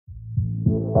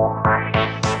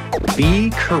Be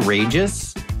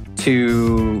courageous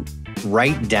to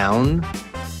write down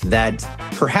that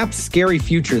perhaps scary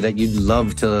future that you'd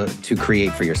love to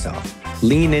create for yourself.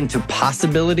 Lean into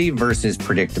possibility versus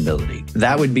predictability.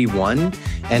 That would be one.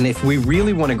 And if we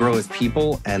really want to grow as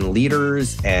people and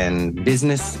leaders and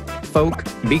business folk,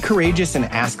 be courageous and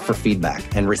ask for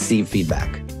feedback and receive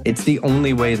feedback. It's the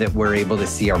only way that we're able to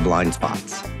see our blind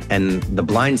spots. And the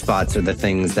blind spots are the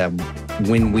things that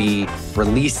when we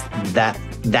release that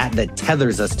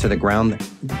tethers us to the ground,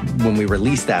 when we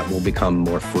release that, we'll become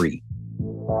more free.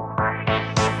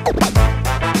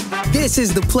 This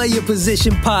is the Play Your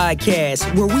Position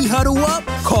podcast, where we huddle up,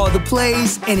 call the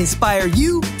plays, and inspire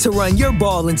you to run your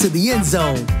ball into the end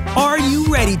zone. Are you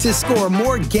ready to score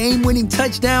more game-winning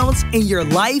touchdowns in your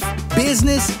life,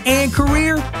 business, and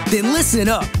career? Then listen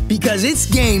up, because it's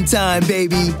game time,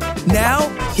 baby. Now,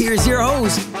 here's your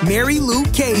host, Mary Lou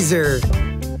Kaiser.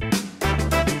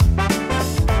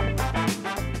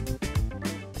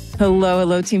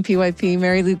 Hello, Team PYP.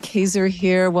 Mary Lou Kaiser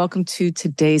here. Welcome to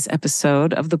today's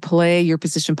episode of the Play Your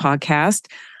Position podcast.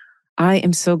 I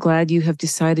am so glad you have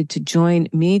decided to join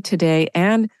me today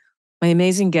and my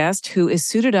amazing guest who is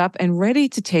suited up and ready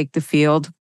to take the field.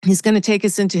 He's going to take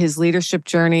us into his leadership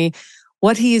journey,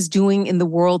 what he is doing in the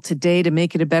world today to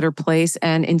make it a better place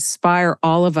and inspire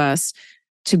all of us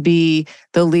to be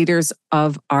the leaders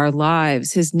of our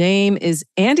lives. His name is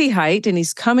Andy Hite, and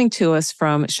he's coming to us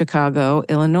from Chicago,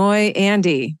 Illinois.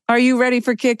 Andy, are you ready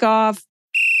for kickoff?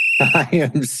 I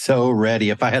am so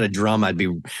ready. If I had a drum, I'd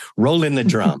be rolling the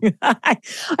drum. I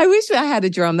wish I had a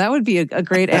drum. That would be a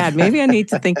great ad. Maybe I need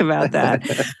to think about that.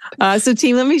 So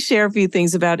team, let me share a few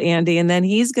things about Andy, and then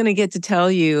he's going to get to tell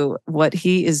you what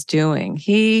he is doing.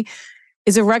 He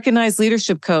is a recognized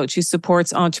leadership coach who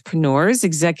supports entrepreneurs,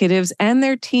 executives, and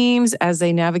their teams as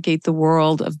they navigate the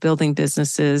world of building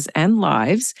businesses and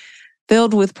lives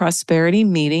filled with prosperity,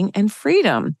 meaning, and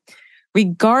freedom.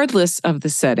 Regardless of the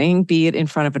setting, be it in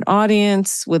front of an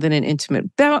audience, within an intimate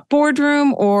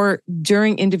boardroom, or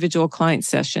during individual client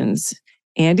sessions,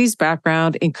 Andy's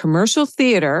background in commercial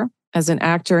theater as an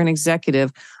actor and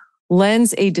executive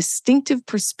lends a distinctive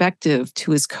perspective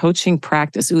to his coaching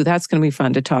practice. Ooh, that's going to be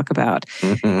fun to talk about.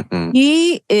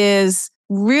 He is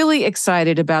really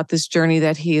excited about this journey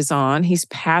that he is on. He's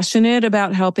passionate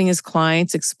about helping his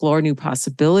clients explore new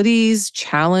possibilities,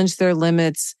 challenge their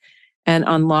limits, and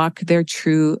unlock their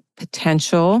true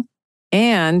potential.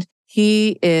 And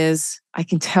he is, I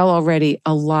can tell already,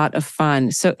 a lot of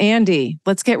fun. So Andy,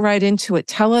 let's get right into it.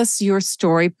 Tell us your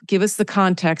story. Give us the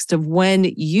context of when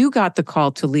you got the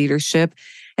call to leadership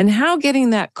and how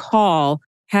getting that call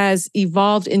has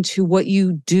evolved into what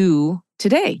you do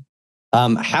today.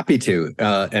 Happy to.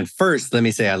 And first, let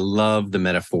me say I love the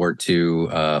metaphor to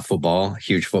football.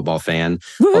 Huge football fan.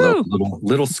 Woo-hoo! Although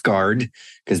little scarred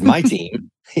because my team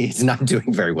is not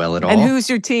doing very well at all. And who's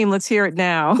your team? Let's hear it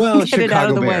now. Well, Get it out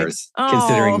of Chicago the Bears, way.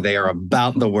 considering they are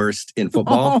about the worst in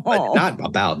football. But not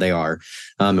about, they are.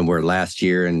 And we're last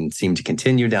year and seem to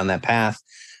continue down that path.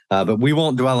 But we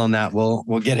won't dwell on that. We'll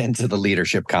get into the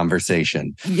leadership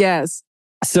conversation. Yes.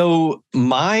 So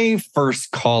my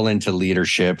first call into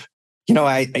leadership,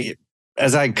 I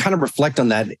as I kind of reflect on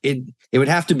that, it would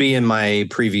have to be in my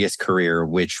previous career,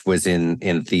 which was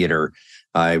in theater.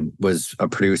 I was a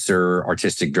producer,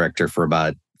 artistic director for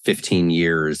about 15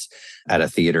 years at a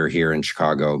theater here in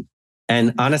Chicago.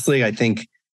 And honestly, I think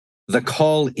the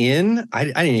call in, I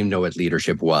didn't even know what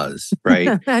leadership was,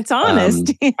 right? That's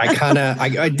honest.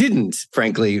 I didn't,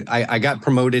 frankly. I got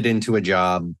promoted into a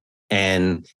job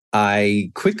and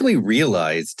I quickly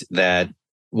realized that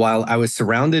while I was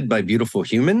surrounded by beautiful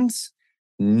humans,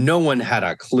 no one had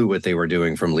a clue what they were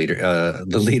doing from the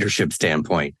leadership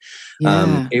standpoint.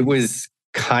 Yeah. It was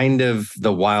kind of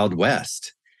the Wild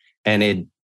West, and it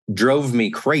drove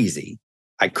me crazy.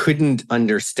 I couldn't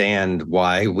understand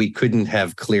why we couldn't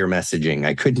have clear messaging.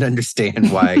 I couldn't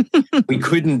understand why we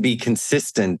couldn't be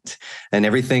consistent, and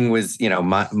everything was,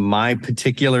 my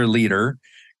particular leader,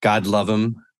 God love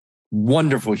him,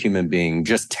 wonderful human being,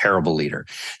 just terrible leader.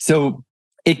 So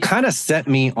it kind of set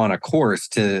me on a course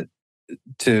to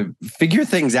figure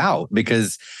things out,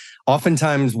 because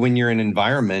oftentimes when you're in an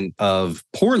environment of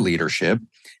poor leadership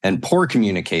and poor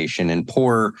communication and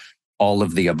poor all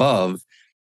of the above,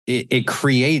 it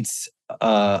creates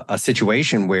a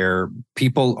situation where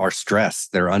people are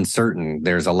stressed, they're uncertain,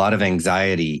 there's a lot of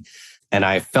anxiety. And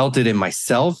I felt it in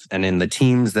myself and in the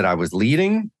teams that I was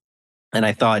leading. And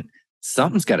I thought,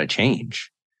 something's got to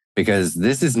change, because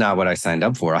this is not what I signed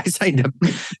up for. I signed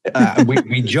up,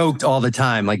 we joked all the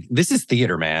time, like, this is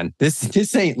theater, man.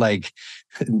 This ain't like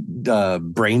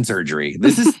brain surgery.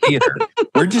 This is theater.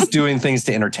 We're just doing things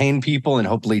to entertain people and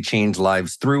hopefully change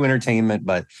lives through entertainment,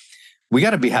 but we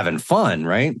got to be having fun,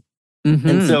 right? Mm-hmm.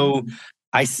 And so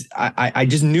I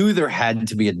just knew there had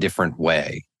to be a different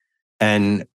way.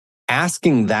 And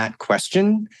asking that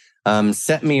question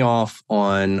set me off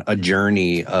on a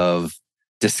journey of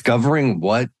discovering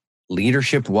what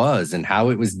leadership was and how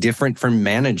it was different from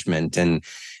management, and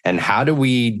how do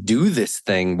we do this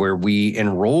thing where we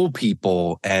enroll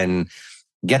people and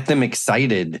get them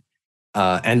excited,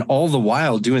 and all the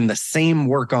while doing the same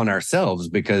work on ourselves.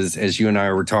 Because as you and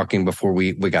I were talking before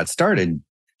we got started,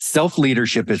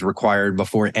 self-leadership is required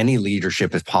before any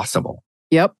leadership is possible.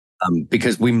 Yep.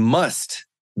 Because we must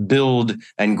build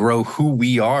and grow who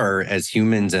we are as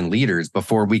humans and leaders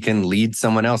before we can lead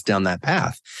someone else down that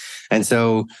path. And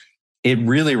so it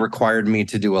really required me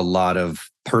to do a lot of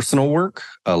personal work,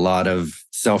 a lot of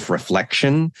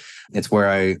self-reflection. It's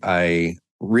where I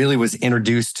really was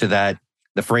introduced to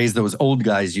the phrase those old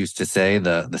guys used to say,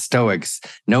 the Stoics,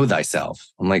 know thyself.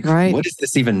 I'm like, right. What does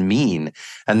this even mean?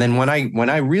 And then when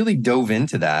I really dove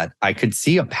into that, I could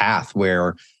see a path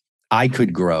where I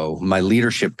could grow, my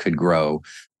leadership could grow,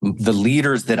 the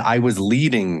leaders that I was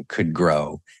leading could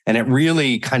grow. And it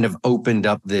really kind of opened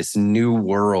up this new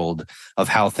world of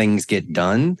how things get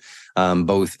done,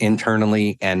 both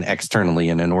internally and externally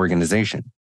in an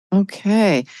organization.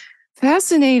 Okay.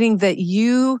 Fascinating that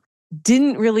you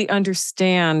didn't really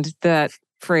understand that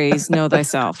phrase, know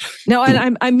thyself. No,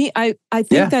 and I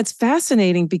think that's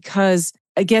fascinating because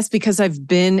I've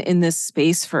been in this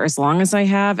space for as long as I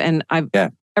have. And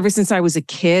ever since I was a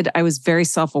kid, I was very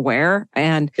self-aware,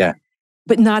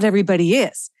 but not everybody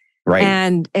is. Right.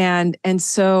 And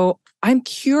so I'm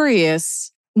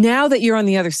curious, now that you're on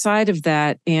the other side of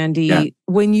that, Andy,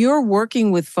 when you're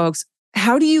working with folks,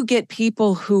 how do you get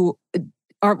people who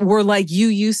were like you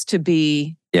used to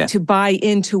be to buy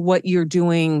into what you're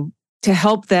doing to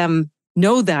help them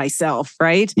know thyself,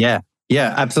 right? Yeah,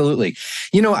 absolutely.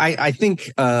 I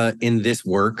think in this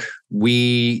work,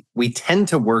 we tend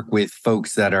to work with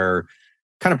folks that are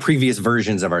kind of previous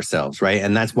versions of ourselves, right?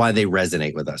 And that's why they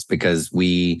resonate with us, because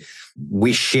we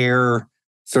share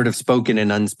sort of spoken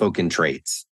and unspoken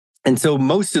traits. And so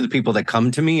most of the people that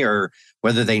come to me are,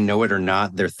 whether they know it or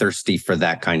not, they're thirsty for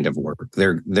that kind of work.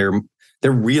 They're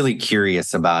really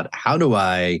curious about, how do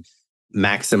I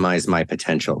maximize my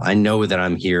potential? I know that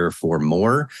I'm here for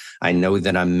more. I know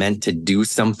that I'm meant to do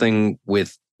something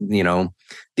with,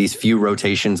 these few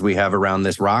rotations we have around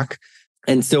this rock.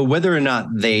 And so whether or not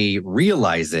they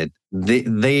realize it,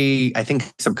 they I think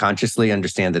subconsciously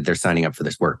understand that they're signing up for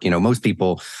this work. Most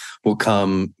people will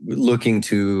come looking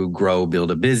to grow, build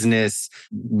a business,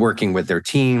 working with their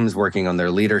teams, working on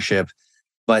their leadership,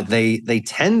 but they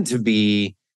tend to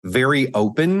be very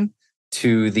open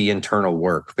to the internal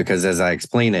work, because as I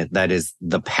explain it, that is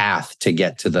the path to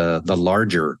get to the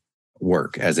larger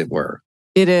work, as it were.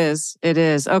 It is.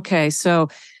 Okay. So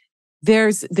there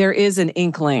is an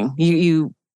inkling.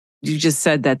 You just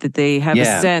said that they have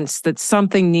a sense that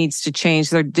something needs to change.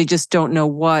 They just don't know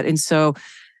what. And so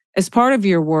as part of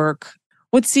your work,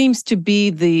 what seems to be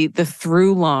the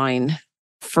through line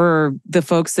for the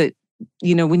folks that,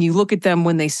 when you look at them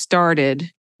when they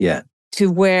started, to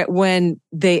when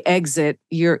they exit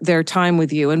their time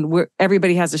with you, and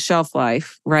everybody has a shelf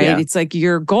life, right? Yeah. It's like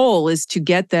your goal is to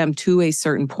get them to a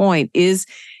certain point. Is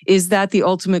that the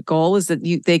ultimate goal? Is that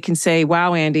they can say,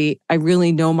 "Wow, Andy, I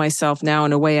really know myself now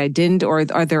in a way I didn't," or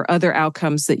are there other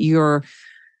outcomes that you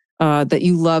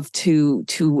love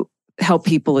to help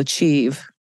people achieve?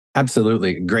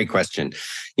 Absolutely. Great question.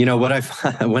 When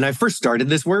I first started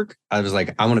this work, I was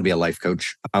like, I want to be a life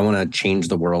coach. I want to change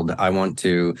the world. I want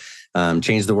to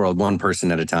change the world one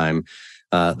person at a time.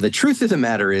 The truth of the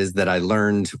matter is that I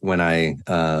learned when I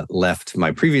left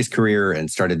my previous career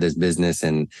and started this business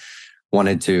and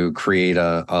wanted to create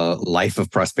a life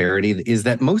of prosperity, is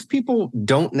that most people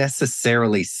don't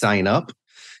necessarily sign up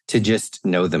to just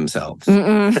know themselves,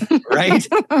 right?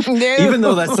 No. Even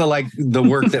though that's the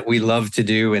work that we love to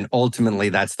do, and ultimately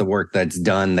that's the work that's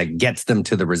done that gets them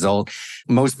to the result.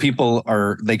 Most people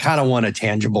they kind of want a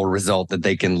tangible result that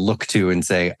they can look to and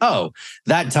say, "Oh,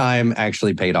 that time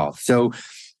actually paid off." So,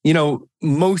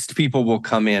 most people will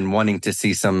come in wanting to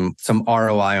see some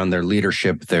ROI on their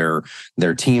leadership, their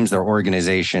teams, their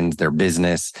organizations, their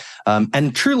business,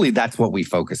 and truly that's what we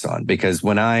focus on. Because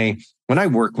when I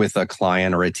work with a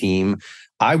client or a team,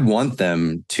 I want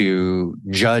them to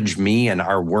judge me and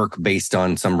our work based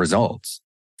on some results.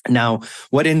 Now,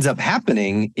 what ends up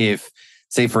happening if,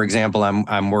 say, for example,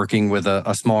 I'm working with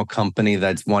a small company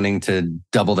that's wanting to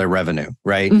double their revenue,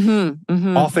 right? Mm-hmm,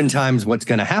 mm-hmm. Oftentimes what's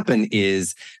going to happen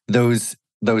is those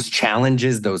those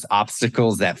challenges, those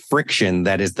obstacles, that friction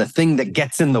that is the thing that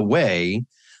gets in the way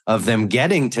of them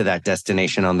getting to that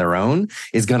destination on their own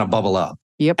is going to bubble up.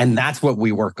 Yep. And that's what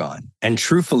we work on. And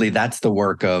truthfully, that's the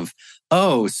work of,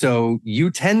 oh, so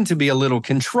you tend to be a little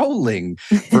controlling,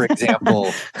 for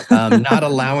example, not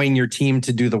allowing your team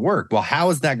to do the work. Well, how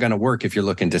is that going to work if you're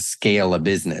looking to scale a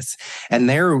business? And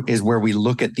there is where we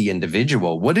look at the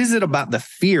individual. What is it about the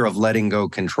fear of letting go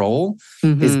control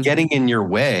is getting in your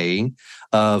way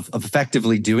of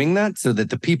effectively doing that, so that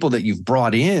the people that you've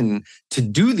brought in to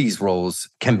do these roles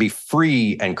can be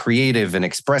free and creative and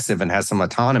expressive and has some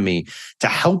autonomy to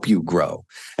help you grow.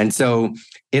 And so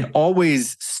it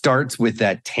always starts with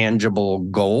that tangible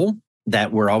goal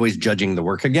that we're always judging the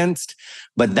work against,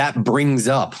 but that brings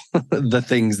up the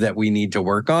things that we need to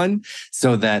work on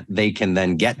so that they can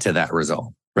then get to that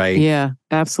result, right? Yeah,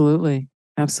 absolutely.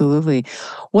 Absolutely.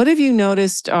 What have you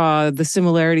noticed the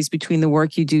similarities between the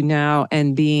work you do now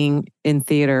and being in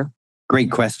theater? Great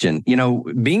question.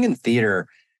 Being in theater,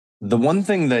 the one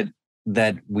thing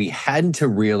that we had to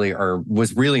really, or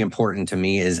was really important to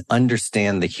me, is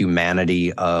understand the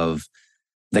humanity of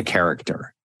the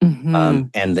character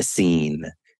and the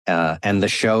scene and the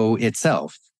show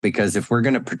itself. Because if we're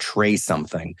going to portray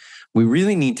something, we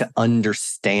really need to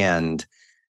understand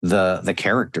the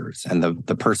characters and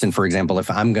the person. For example,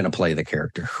 if I'm going to play the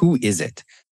character, who is it?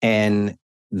 And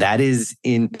that is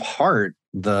in part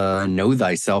the know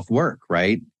thyself work,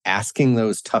 right? Asking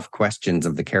those tough questions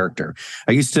of the character.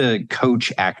 I used to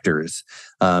coach actors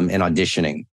in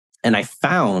auditioning, and I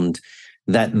found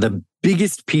that the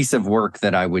biggest piece of work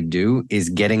that I would do is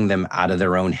getting them out of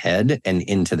their own head and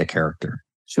into the character.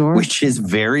 Sure. Which is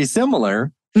very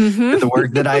similar to the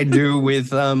work that I do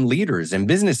with leaders and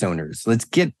business owners.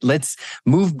 Let's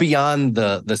move beyond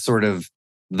the sort of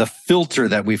the filter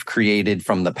that we've created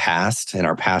from the past and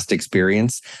our past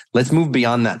experience. Let's move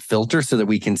beyond that filter so that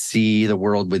we can see the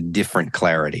world with different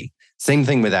clarity. Same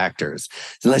thing with actors.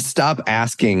 So let's stop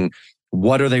asking,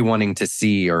 what are they wanting to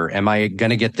see? Or am I going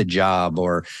to get the job?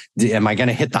 Or am I going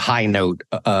to hit the high note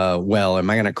well? Am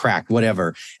I going to crack?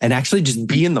 Whatever. And actually just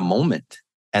be in the moment.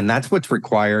 And that's what's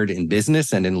required in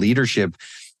business and in leadership.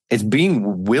 It's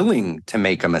being willing to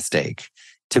make a mistake,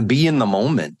 to be in the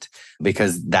moment,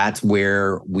 because that's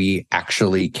where we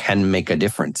actually can make a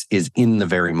difference, is in the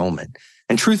very moment.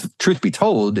 And truth be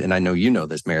told, and I know you know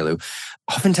this, Mary Lou,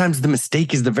 oftentimes the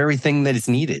mistake is the very thing that is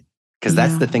needed, because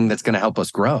that's the thing that's going to help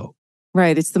us grow.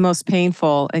 Right. It's the most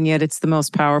painful, and yet it's the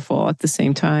most powerful at the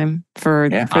same time for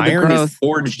the iron growth. Is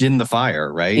forged in the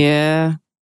fire, right? Yeah.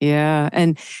 Yeah.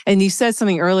 And you said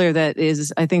something earlier that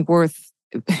is, I think, worth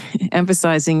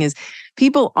emphasizing, is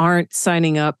people aren't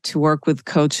signing up to work with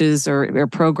coaches or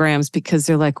programs because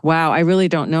they're like, wow, I really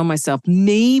don't know myself.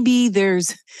 Maybe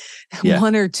there's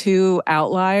one or two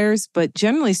outliers, but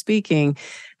generally speaking,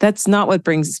 that's not what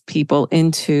brings people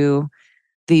into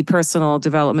the personal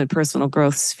development, personal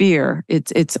growth sphere.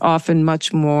 It's often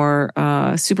much more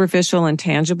superficial and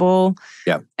tangible.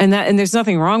 Yeah. And there's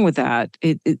nothing wrong with that.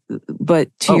 But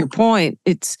to your point,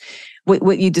 it's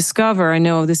what you discover. I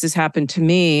know this has happened to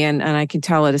me, and I can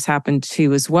tell it has happened to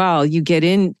you as well. You get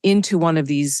into one of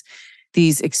these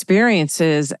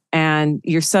experiences, and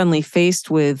you're suddenly faced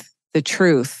with the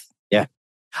truth. Yeah.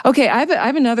 Okay, I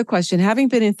have another question. Having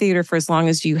been in theater for as long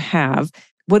as you have,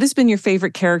 what has been your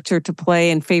favorite character to play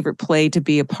and favorite play to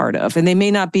be a part of? And they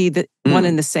may not be the one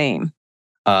and the same.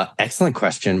 Excellent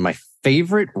question. My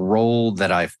favorite role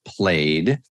that I've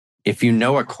played, if you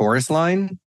know a chorus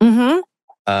line,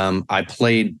 I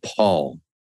played Paul,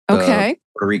 the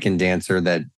Puerto Rican dancer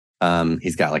that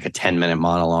he's got like a 10-minute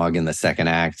monologue in the second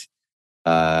act.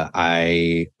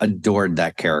 I adored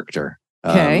that character.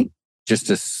 Just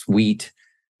a sweet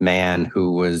man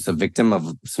who was a victim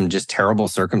of some just terrible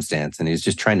circumstance, and he's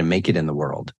just trying to make it in the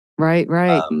world. Right.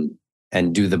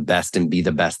 And do the best and be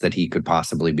the best that he could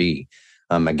possibly be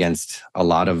against a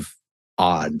lot of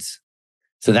odds.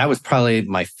 So that was probably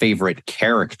my favorite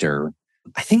character.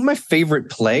 I think my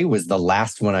favorite play was the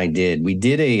last one I did. We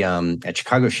did at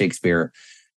Chicago Shakespeare,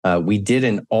 we did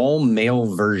an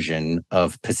all-male version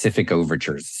of Pacific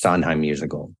Overtures, Sondheim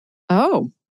musical.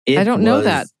 Oh, I don't know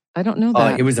that.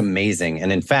 It was amazing.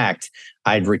 And in fact,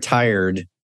 I'd retired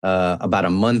about a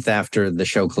month after the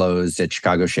show closed at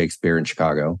Chicago Shakespeare in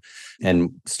Chicago,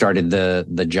 and started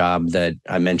the job that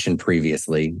I mentioned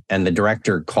previously. And the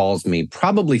director calls me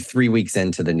probably 3 weeks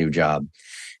into the new job.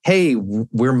 Hey,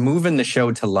 we're moving the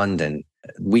show to London.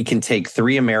 We can take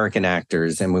 3 American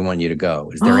actors and we want you to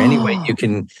go. Is there any way you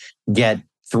can get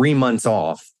 3 months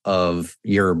off of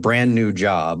your brand new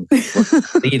job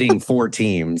leading 4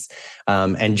 teams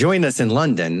and join us in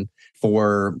London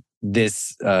for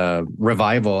this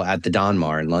revival at the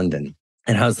Donmar in London.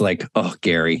 And I was like, oh,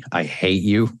 Gary, I hate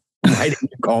you. Why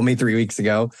didn't you call me 3 weeks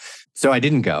ago? So I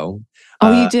didn't go.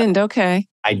 Oh, you didn't? Okay.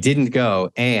 I didn't go.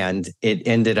 And it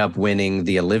ended up winning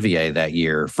the Olivier that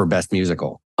year for Best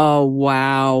Musical. Oh,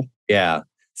 wow. Yeah.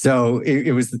 So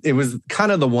it was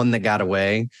kind of the one that got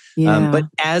away. Yeah. But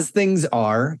as things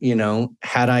are,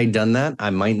 had I done that,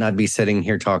 I might not be sitting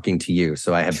here talking to you.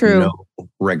 So I have no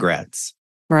regrets.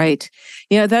 Right.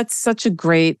 Yeah, that's such a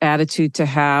great attitude to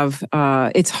have.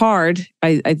 It's hard.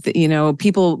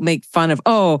 People make fun of,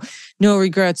 oh, no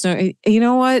regrets. No, you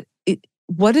know what?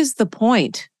 What is the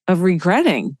point of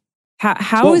regretting?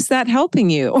 How is that helping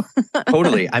you?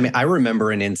 Totally. I mean, I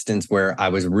remember an instance where I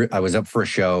was up for a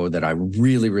show that I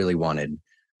really, really wanted,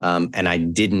 and I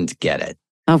didn't get it.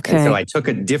 Okay. And so I took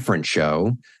a different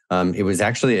show. It was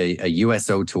actually a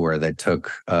USO tour that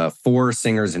took 4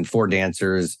 singers and 4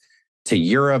 dancers to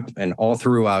Europe, and all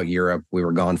throughout Europe. We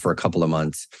were gone for a couple of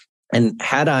months. And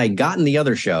had I gotten the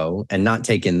other show and not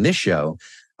taken this show,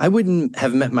 I wouldn't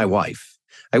have met my wife.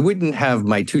 I wouldn't have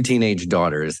my 2 teenage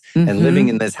daughters and living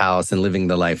in this house and living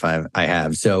the life I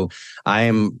have. So I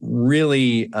am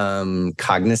really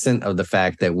cognizant of the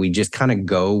fact that we just kind of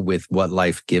go with what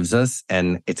life gives us.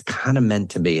 And it's kind of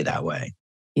meant to be that way.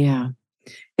 Yeah,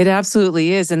 it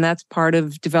absolutely is. And that's part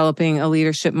of developing a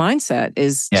leadership mindset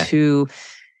is to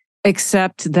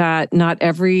accept that not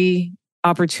every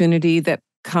opportunity that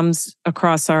comes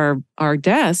across our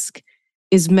desk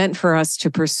is meant for us to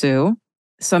pursue.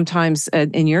 Sometimes,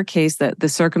 in your case, that the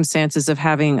circumstances of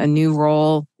having a new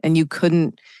role and you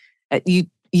couldn't,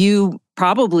 you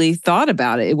probably thought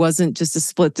about it. It wasn't just a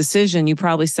split decision. You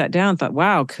probably sat down and thought,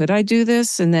 wow, could I do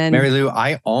this? And then Mary Lou,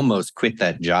 I almost quit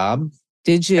that job.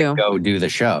 Did you? To go do the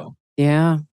show.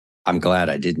 Yeah. I'm glad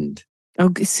I didn't.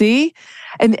 Okay, see?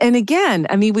 And again,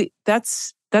 I mean,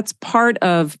 that's part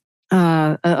of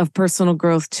personal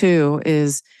growth too,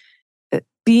 is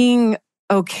being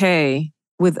okay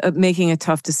with making a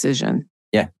tough decision.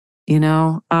 Yeah.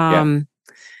 And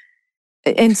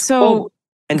so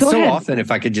often, if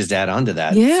I could just add on to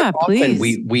that. Yeah, so please.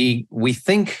 Often we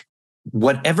think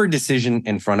whatever decision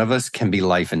in front of us can be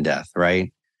life and death,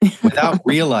 right? Without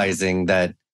realizing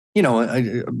that,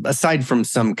 aside from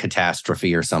some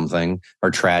catastrophe or something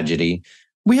or tragedy,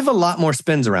 we have a lot more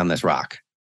spins around this rock,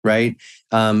 right?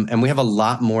 And we have a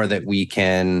lot more that we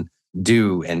can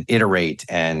do and iterate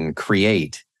and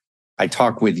create. I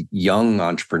talk with young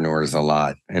entrepreneurs a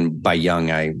lot, and by young,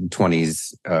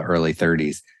 20s, early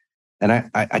 30s. And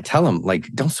I tell them, like,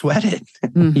 don't sweat it.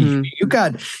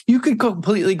 You could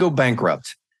completely go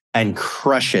bankrupt and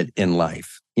crush it in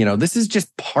life. This is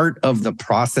just part of the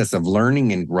process of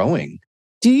learning and growing.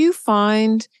 Do you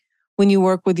find when you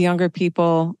work with younger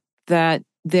people that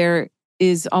there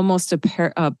is almost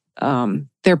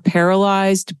they're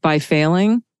paralyzed by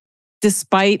failing,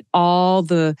 despite all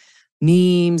the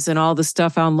memes and all the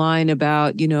stuff online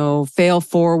about, fail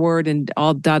forward and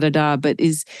all da-da-da. But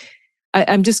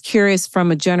I'm just curious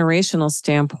from a generational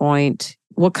standpoint,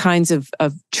 what kinds of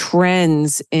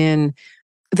trends in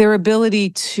their ability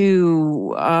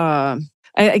to, I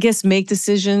guess, make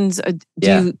decisions.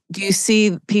 Do you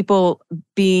see people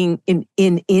being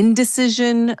in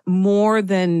indecision more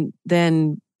than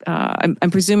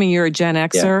I'm presuming you're a Gen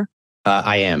Xer?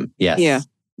 I am. Yes.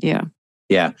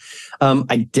 Yeah.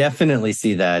 I definitely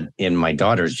see that in my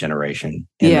daughter's generation,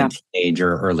 in the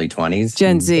teenager, early 20s.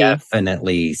 Gen Z.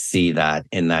 Definitely see that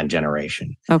in that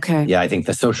generation. Okay. Yeah, I think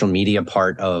the social media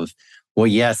part of, well,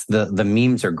 yes, the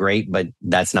memes are great, but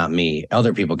that's not me.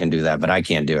 Other people can do that, but I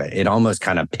can't do it. It almost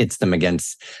kind of pits them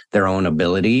against their own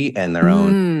ability and their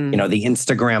own, the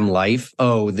Instagram life.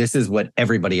 Oh, this is what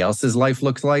everybody else's life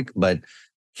looks like, but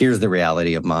here's the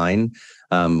reality of mine,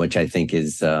 which I think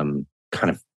is kind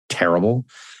of terrible.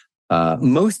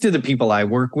 Most of the people I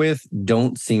work with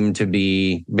don't seem to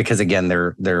be, because again,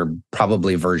 they're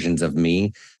probably versions of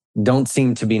me, don't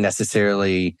seem to be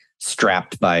necessarily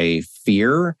strapped by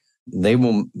fear. They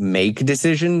will make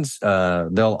decisions.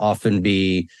 They'll often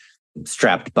be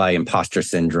strapped by imposter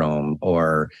syndrome,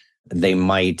 or they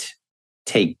might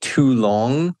take too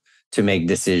long to make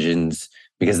decisions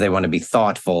because they want to be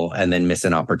thoughtful and then miss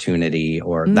an opportunity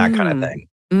or that kind of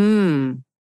thing.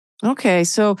 Okay,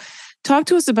 so talk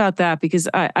to us about that, because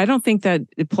I don't think that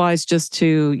applies just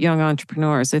to young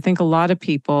entrepreneurs. I think a lot of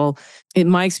people, in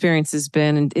my experience, has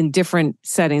been in different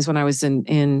settings. When I was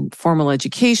in formal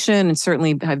education, and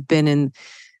certainly I've been in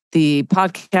the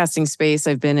podcasting space.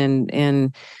 I've been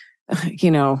in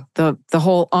the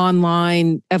whole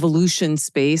online evolution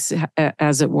space,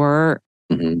 as it were.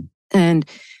 And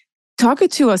Talk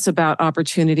to us about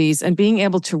opportunities and being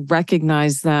able to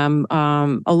recognize them,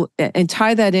 and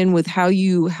tie that in with how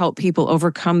you help people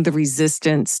overcome the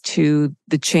resistance to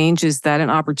the changes that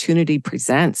an opportunity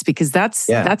presents, because that's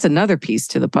another piece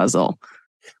to the puzzle.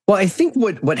 Well, I think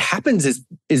what happens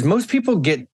is most people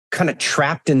get kind of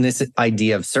trapped in this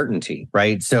idea of certainty,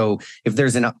 right? So if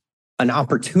there's an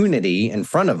opportunity in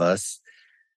front of us,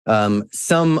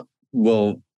 some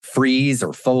will freeze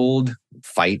or fold,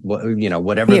 fight,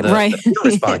 whatever the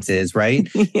response is, right?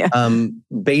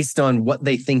 Based on what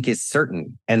they think is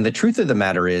certain. And the truth of the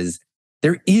matter is,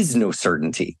 there is no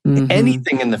certainty.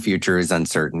 Anything in the future is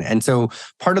uncertain. And so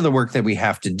part of the work that we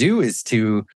have to do is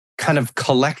to kind of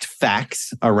collect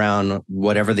facts around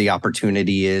whatever the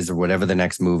opportunity is or whatever the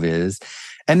next move is,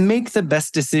 and make the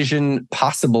best decision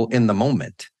possible in the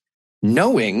moment,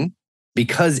 knowing,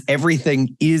 because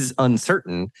everything is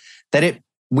uncertain, that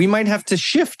we might have to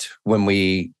shift when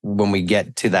we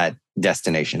get to that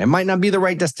destination. It might not be the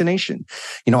right destination.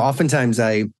 Oftentimes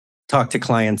I talk to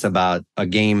clients about a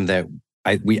game that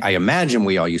I imagine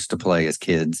we all used to play as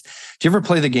kids. Do you ever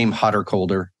play the game Hot or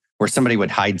Colder, where somebody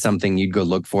would hide something, you'd go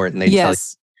look for it, and they'd tell you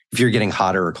if you're getting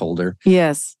hotter or colder?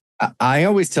 Yes. I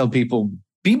always tell people,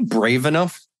 be brave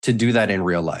enough to do that in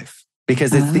real life,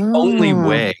 because it's the only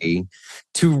way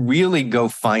to really go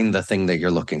find the thing that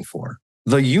you're looking for.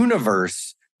 The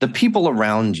universe, the people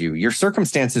around you, your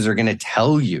circumstances are going to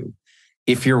tell you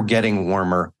if you're getting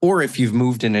warmer or if you've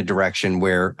moved in a direction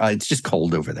where it's just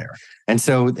cold over there. And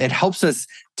so it helps us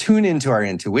tune into our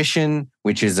intuition,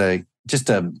 which is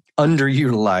just a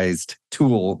underutilized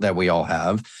tool that we all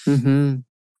have,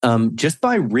 just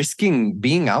by risking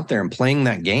being out there and playing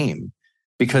that game.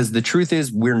 Because the truth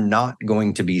is, we're not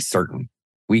going to be certain.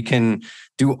 We can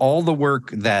do all the work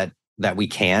that we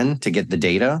can to get the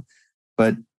data,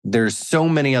 but there's so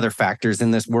many other factors in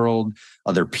this world,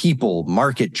 other people,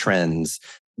 market trends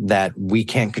that we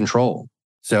can't control.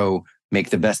 So make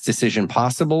the best decision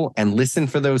possible and listen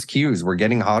for those cues. We're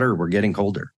getting hotter, we're getting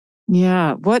colder.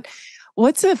 Yeah.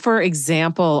 What's for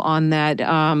example on that?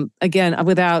 Again,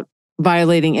 without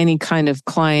violating any kind of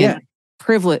client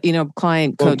privilege,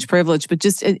 client coach privilege, but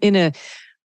just in a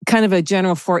kind of a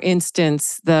general, for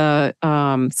instance,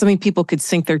 something people could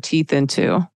sink their teeth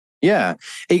into. Yeah.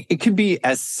 It could be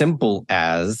as simple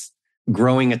as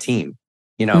growing a team.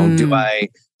 Do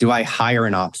I hire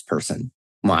an ops person?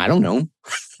 Well, I don't know.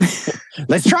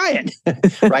 Let's try it.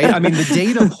 Right? I mean, the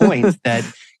data points that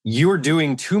you're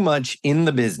doing too much in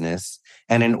the business,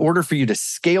 and in order for you to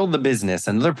scale the business,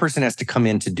 another person has to come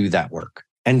in to do that work.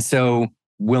 And so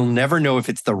we'll never know if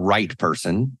it's the right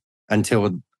person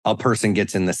until a person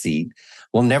gets in the seat.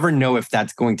 We'll never know if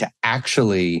that's going to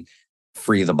actually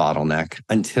free the bottleneck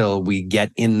until we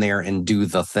get in there and do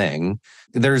the thing.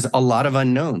 There's a lot of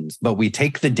unknowns, but we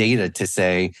take the data to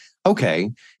say, okay,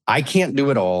 I can't do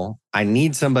it all. I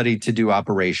need somebody to do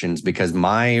operations because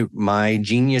my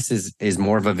genius is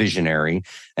more of a visionary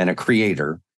and a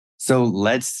creator. So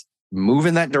let's move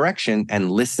in that direction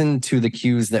and listen to the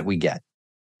cues that we get,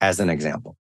 as an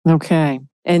example. Okay.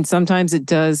 And sometimes it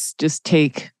does just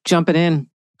take jumping in.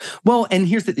 Well, and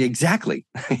here's exactly.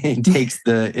 It takes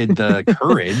the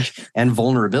courage and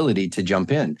vulnerability to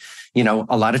jump in.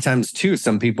 A lot of times too,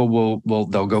 some people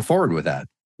they'll go forward with that.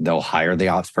 They'll hire the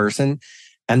ops person,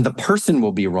 and the person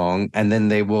will be wrong, and then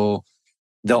they'll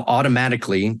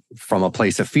automatically, from a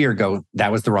place of fear, go,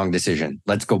 that was the wrong decision.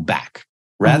 Let's go back.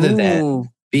 Rather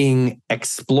than being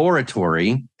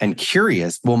exploratory and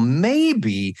curious, well,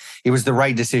 maybe it was the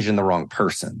right decision, the wrong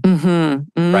person.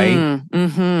 Right?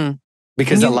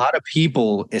 Because a lot of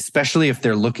people, especially if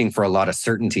they're looking for a lot of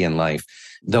certainty in life,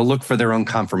 they'll look for their own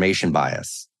confirmation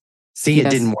bias. See,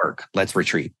 it didn't work. Let's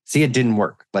retreat. See, it didn't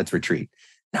work. Let's retreat.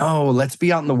 No, let's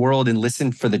be out in the world and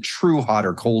listen for the true hot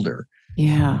or colder.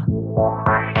 Yeah.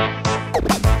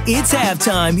 It's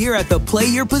halftime here at the Play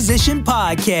Your Position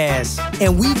podcast,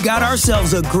 and we've got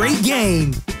ourselves a great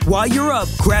game. While you're up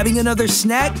grabbing another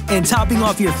snack and topping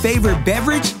off your favorite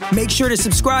beverage, make sure to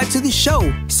subscribe to the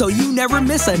show so you never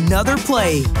miss another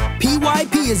play.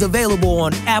 PYP is available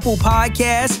on Apple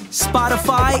Podcasts,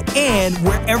 Spotify, and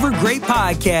wherever great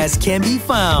podcasts can be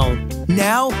found.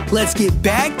 Now, let's get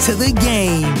back to the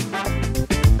game.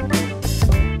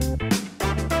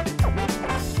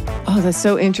 Oh, that's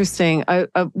so interesting.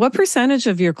 What percentage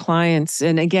of your clients,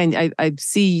 and again, I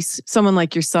see someone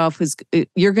like yourself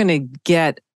you're going to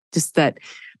get just that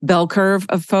bell curve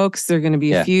of folks. There are going to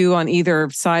be a few on either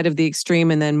side of the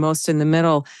extreme and then most in the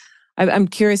middle. I'm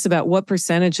curious about what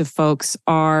percentage of folks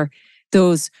are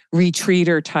those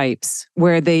retreater types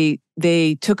where they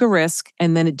took a risk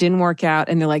and then it didn't work out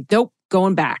and they're like, nope,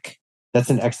 going back. That's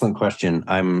an excellent question.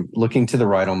 I'm looking to the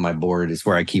right on my board is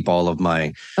where I keep all of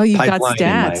my Oh, you've got pipeline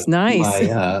and stats.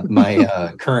 Nice.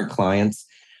 my current clients.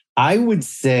 I would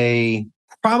say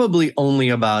probably only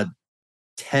about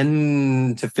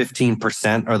 10 to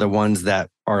 15% are the ones that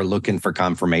are looking for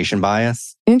confirmation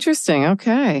bias. Interesting.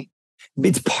 Okay.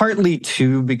 It's partly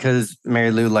too because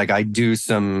Mary Lou, like I do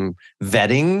some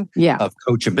vetting of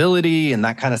coachability and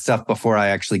that kind of stuff before I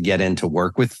actually get into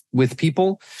work with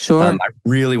people. Sure. I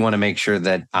really want to make sure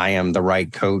that I am the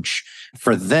right coach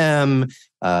for them,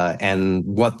 and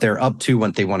what they're up to,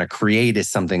 what they want to create is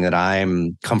something that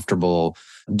I'm comfortable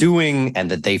doing and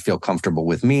that they feel comfortable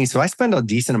with me. So I spend a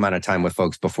decent amount of time with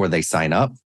folks before they sign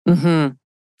up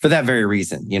for that very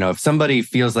reason. You know, if somebody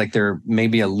feels like they're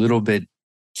maybe a little bit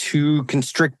too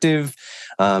constrictive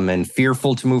and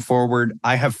fearful to move forward,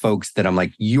 I have folks that I'm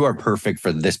like, you are perfect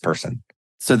for this person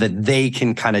so that they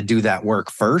can kind of do that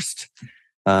work first.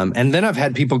 And then I've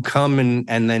had people come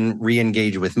and then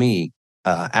re-engage with me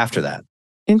after that.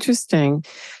 Interesting.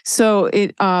 So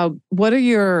what are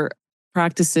your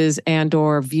practices and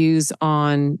or views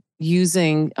on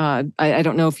using, I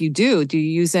don't know if you do you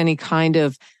use any kind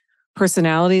of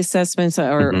personality assessments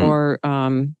or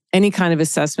any kind of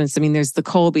assessments? I mean, there's the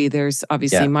Colby, there's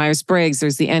obviously Myers-Briggs,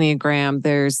 there's the Enneagram,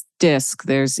 there's DISC,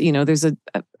 there's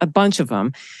a bunch of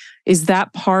them. Is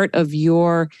that part of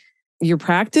your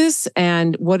practice?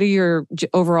 And what are your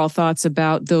overall thoughts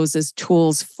about those as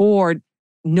tools for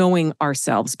knowing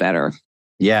ourselves better?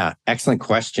 Yeah, excellent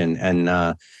question. And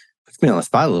puts me on the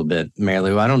spot a little bit, Mary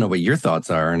Lou. I don't know what your thoughts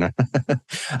are.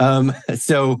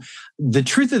 So the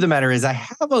truth of the matter is I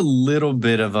have a little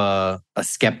bit of a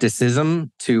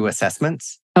skepticism to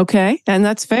assessments. Okay. And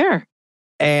that's fair.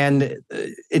 And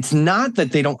it's not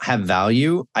that they don't have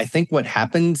value. I think what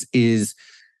happens is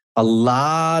a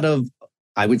lot of,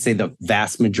 I would say the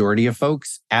vast majority of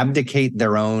folks abdicate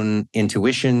their own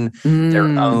intuition, their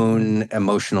own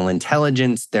emotional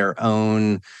intelligence, their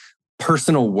own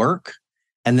personal work,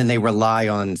 and then they rely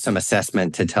on some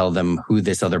assessment to tell them who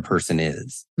this other person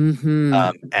is.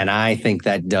 And I think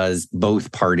that does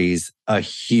both parties a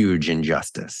huge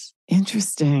injustice.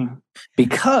 Interesting.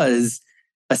 Because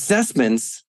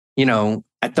assessments,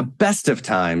 at the best of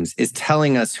times is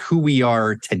telling us who we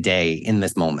are today in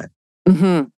this moment.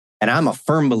 And I'm a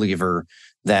firm believer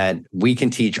that we can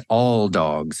teach all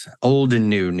dogs, old and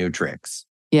new tricks.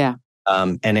 Yeah.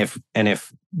 And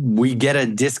if we get a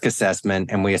DISC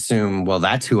assessment and we assume, well,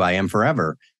 that's who I am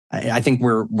forever, I think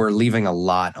we're leaving a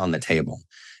lot on the table.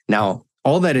 Now,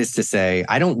 all that is to say,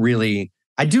 I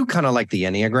do kind of like the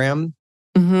Enneagram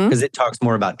because it talks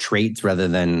more about traits rather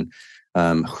than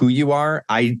who you are.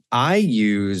 I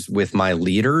use with my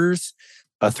leaders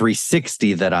a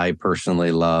 360 that I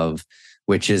personally love,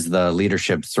 which is the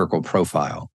leadership circle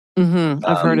profile.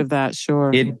 I've heard of that.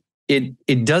 Sure.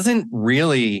 It doesn't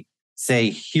really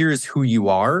say, here's who you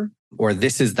are, or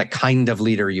this is the kind of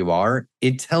leader you are.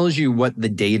 It tells you what the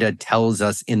data tells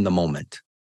us in the moment.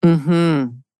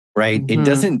 Right? It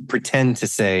doesn't pretend to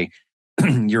say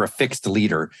you're a fixed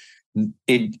leader.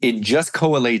 It just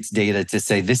collates data to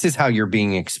say, this is how you're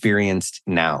being experienced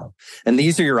now. And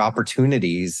these are your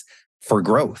opportunities for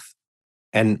growth.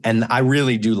 And I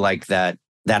really do like that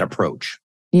approach.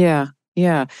 Yeah.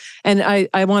 Yeah. And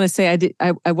I want to say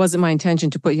I wasn't my intention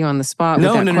to put you on the spot with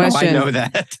that question. No, I know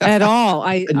that. At all.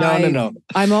 No.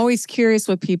 I'm always curious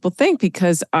what people think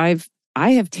because I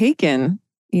have taken,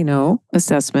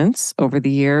 assessments over the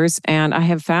years and I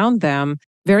have found them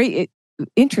very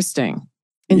interesting,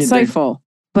 insightful.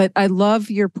 But I love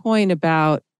your point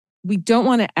about we don't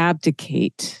want to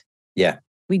abdicate. Yeah.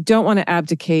 We don't want to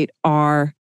abdicate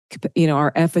our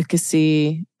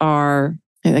efficacy,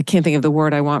 I can't think of the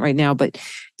word I want right now, but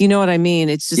you know what I mean?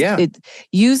 It's just,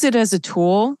 use it as a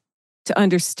tool to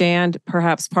understand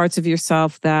perhaps parts of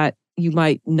yourself that you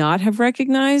might not have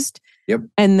recognized. Yep.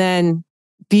 And then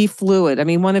be fluid. I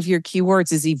mean, one of your key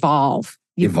words is evolve.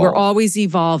 We're always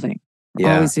evolving.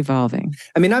 Always evolving.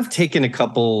 I mean, I've taken a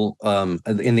couple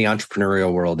in the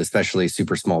entrepreneurial world, especially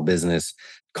super small business.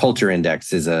 Culture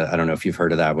Index is I don't know if you've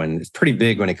heard of that one. It's pretty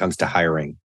big when it comes to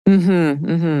hiring.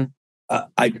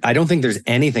 I don't think there's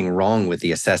anything wrong with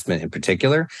the assessment in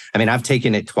particular. I mean, I've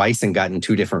taken it twice and gotten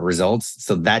 2 different results.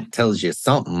 So that tells you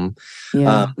something.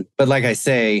 Yeah. But like I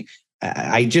say,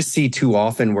 I just see too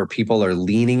often where people are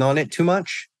leaning on it too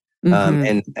much.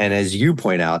 And as you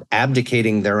point out,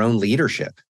 abdicating their own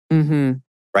leadership.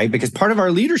 Right? Because part of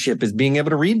our leadership is being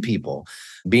able to read people,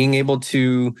 being able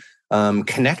to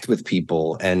connect with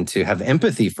people and to have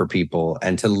empathy for people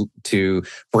and to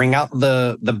bring out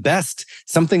the best,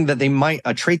 something that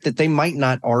a trait that they might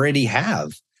not already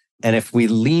have. And if we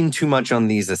lean too much on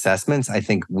these assessments, I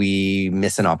think we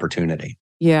miss an opportunity.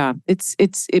 Yeah,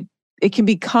 it can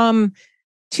become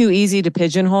too easy to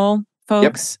pigeonhole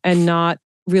folks and not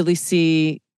really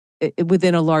see it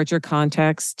within a larger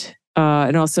context.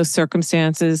 And also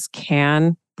circumstances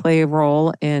can play a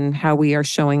role in how we are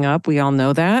showing up. We all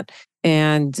know that.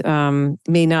 And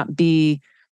may not be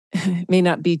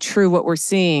true what we're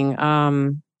seeing.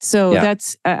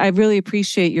 I really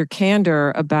appreciate your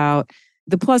candor about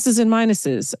the pluses and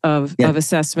minuses of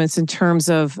assessments in terms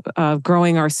of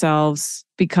growing ourselves,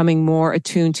 becoming more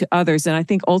attuned to others. And I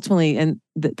think ultimately,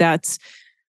 that's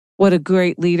what a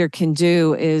great leader can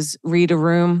do, is read a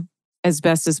room as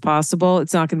best as possible.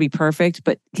 It's not going to be perfect,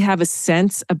 but have a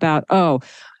sense about,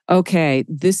 okay,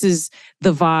 this is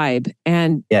the vibe.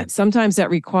 And sometimes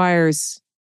that requires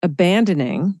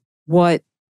abandoning what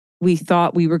we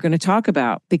thought we were going to talk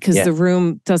about because the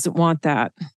room doesn't want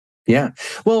that. Yeah.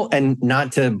 Well, and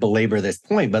not to belabor this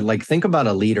point, but like think about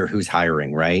a leader who's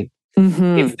hiring, right?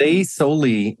 Mm-hmm. If they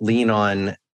solely lean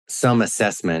on some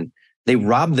assessment, they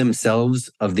rob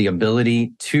themselves of the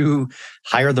ability to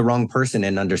hire the wrong person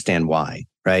and understand why,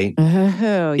 right?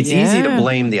 It's easy to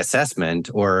blame the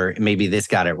assessment or maybe this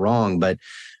got it wrong, but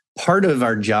part of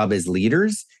our job as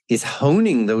leaders is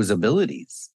honing those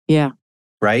abilities. Yeah.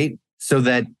 Right? So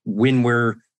that when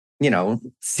we're,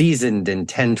 seasoned in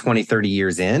 10, 20, 30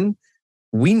 years in,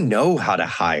 we know how to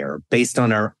hire based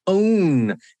on our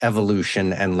own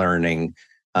evolution and learning,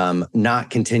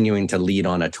 not continuing to lead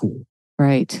on a tool.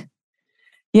 Right.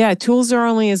 Yeah, tools are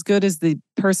only as good as the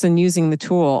person using the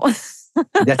tool.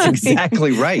 That's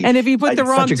exactly right. And if you put the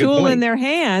wrong tool in their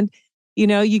hand,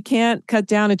 you can't cut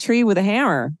down a tree with a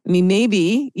hammer. I mean,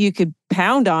 maybe you could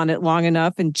pound on it long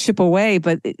enough and chip away,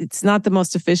 but it's not the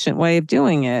most efficient way of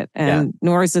doing it. And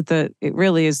nor is it it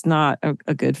really is not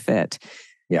a good fit.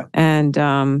 Yeah. And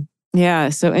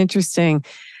so interesting.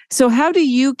 So how do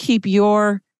you keep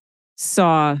your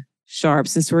saw sharp,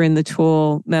 since we're in the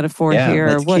tool metaphor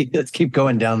here? Let's keep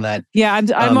going down that. Yeah,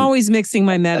 I'm always mixing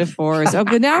my metaphors.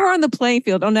 Okay, now we're on the playing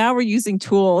field. Oh, now we're using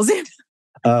tools.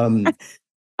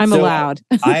 I'm allowed.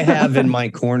 I have in my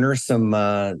corner some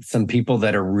people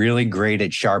that are really great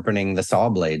at sharpening the saw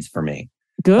blades for me.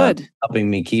 Good. Helping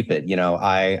me keep it.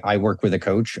 I work with a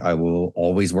coach. I will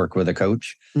always work with a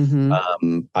coach.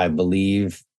 Mm-hmm. I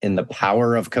believe in the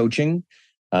power of coaching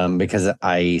because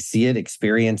I see it,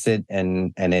 experience it,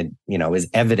 and it, is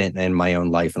evident in my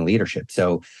own life and leadership.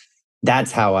 So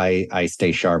that's how I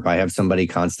stay sharp. I have somebody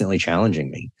constantly challenging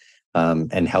me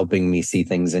and helping me see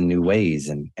things in new ways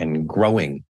and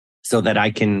growing so that I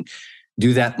can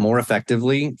do that more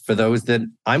effectively for those that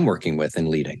I'm working with and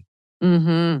leading.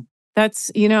 Mm-hmm.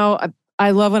 That's,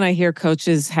 I love when I hear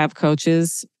coaches have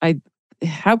coaches.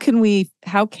 How can we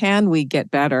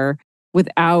get better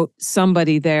without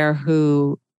somebody there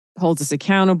who holds us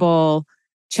accountable,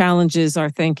 challenges our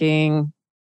thinking,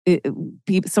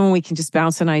 someone we can just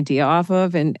bounce an idea off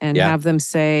of and have them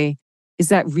say, is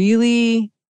that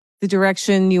really the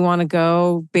direction you want to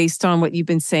go based on what you've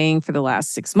been saying for the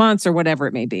last 6 months or whatever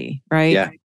it may be, right?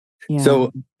 Yeah.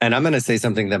 So, and I'm going to say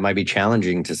something that might be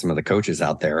challenging to some of the coaches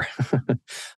out there.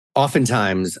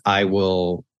 Oftentimes, I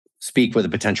will speak with a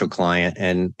potential client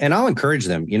and I'll encourage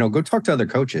them, go talk to other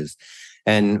coaches.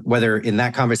 And whether in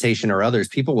that conversation or others,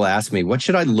 people will ask me, what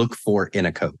should I look for in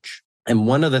a coach? And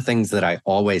one of the things that I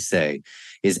always say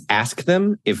is ask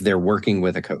them if they're working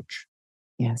with a coach.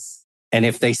 Yes. And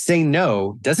if they say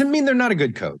no, doesn't mean they're not a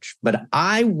good coach, but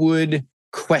I would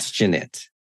question it,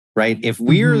 right? If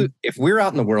we're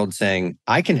out in the world saying,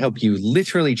 I can help you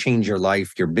literally change your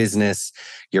life, your business,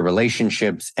 your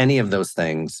relationships, any of those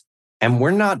things, and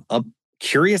we're not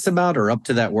curious about or up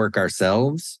to that work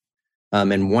ourselves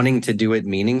and wanting to do it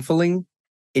meaningfully,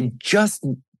 it just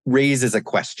raises a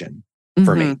question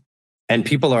for me. And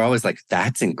people are always like,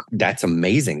 that's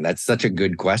amazing. That's such a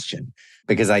good question.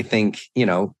 Because I think,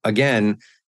 again,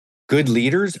 good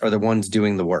leaders are the ones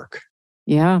doing the work.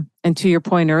 Yeah. And to your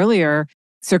point earlier,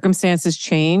 circumstances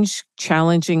change,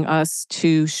 challenging us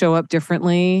to show up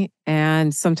differently.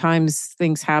 And sometimes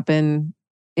things happen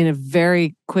in a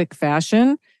very quick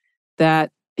fashion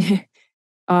that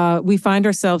we find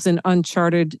ourselves in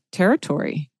uncharted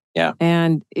territory. Yeah.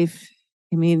 And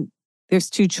there's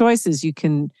two choices. You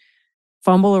can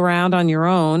fumble around on your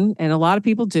own, and a lot of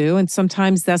people do. And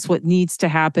sometimes that's what needs to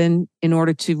happen in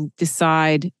order to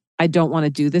decide, I don't want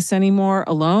to do this anymore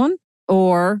alone.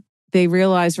 Or they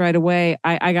realize right away,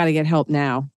 I got to get help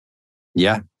now.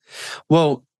 Yeah.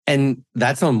 Well, and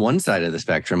that's on one side of the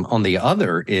spectrum. On the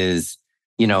other is,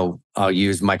 I'll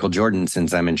use Michael Jordan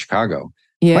since I'm in Chicago.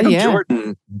 Yeah, Michael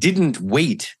Jordan didn't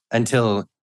wait until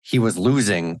he was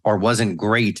losing or wasn't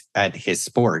great at his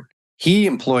sport, he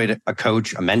employed a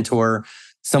coach, a mentor,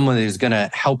 someone who's going to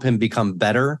help him become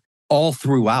better all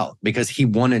throughout because he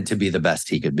wanted to be the best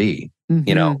he could be,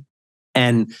 you know?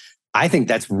 And I think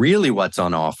that's really what's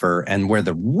on offer, and where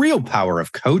the real power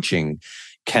of coaching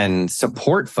can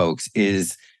support folks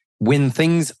is when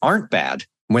things aren't bad,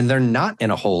 when they're not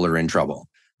in a hole or in trouble,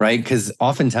 right? Because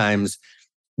oftentimes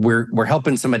we're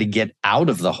helping somebody get out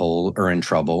of the hole or in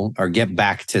trouble or get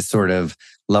back to sort of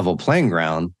level playing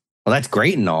ground. Well, that's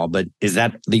great and all, but is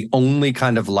that the only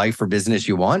kind of life or business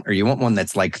you want? Or you want one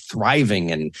that's like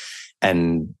thriving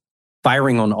and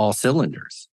firing on all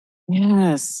cylinders?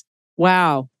 Yes.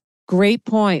 Wow. Great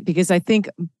point. Because I think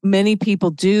many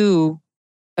people do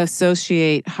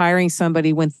associate hiring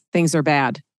somebody when things are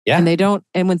bad. Yeah. And they don't.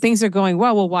 And when things are going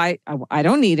well, why? I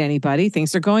don't need anybody.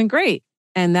 Things are going great.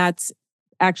 And that's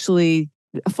actually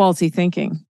faulty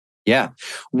thinking. Yeah.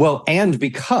 Well, and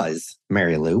because,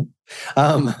 Mary Lou,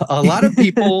 a lot of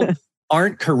people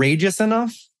aren't courageous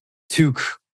enough to,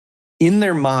 in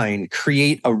their mind,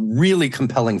 create a really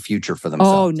compelling future for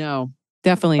themselves. Oh, no,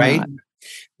 definitely not.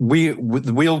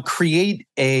 We'll create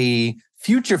a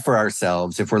future for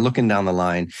ourselves if we're looking down the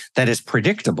line that is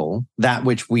predictable, that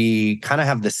which we kind of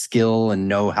have the skill and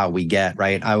know how we get,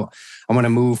 right? I want to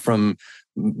move from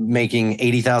making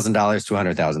 $80,000 to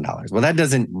 $100,000. Well, that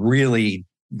doesn't really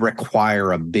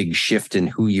require a big shift in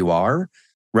who you are,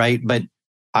 right? But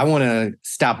I want to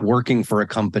stop working for a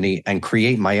company and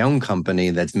create my own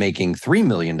company that's making $3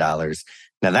 million.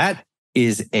 Now that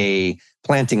is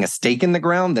planting a stake in the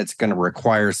ground that's going to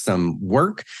require some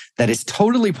work that is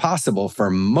totally possible for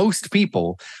most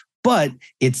people, but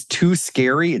it's too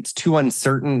scary. It's too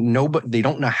uncertain. They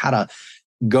don't know how to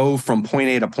go from point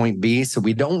A to point B. So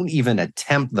we don't even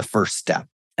attempt the first step.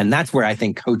 And that's where I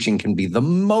think coaching can be the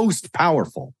most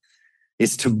powerful,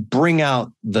 is to bring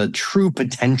out the true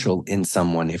potential in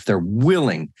someone if they're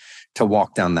willing to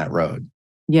walk down that road.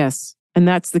 Yes. And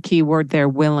that's the key word there,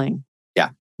 willing. Yeah.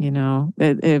 You know,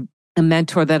 a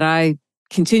mentor that I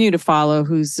continue to follow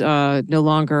who's no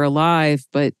longer alive,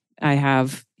 but I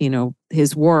have,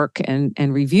 his work and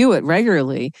review it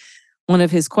regularly. One of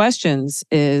his questions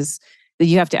is that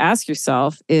you have to ask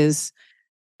yourself is,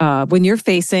 when you're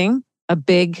facing a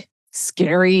big,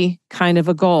 scary kind of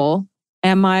a goal,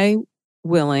 am I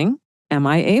willing? Am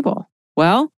I able?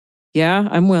 Well, yeah,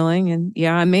 I'm willing, and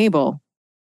yeah, I'm able.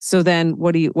 So then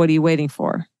what are you waiting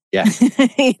for? Yeah.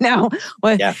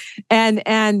 Yeah.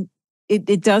 And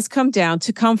it does come down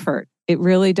to comfort. It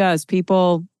really does.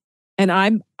 People, and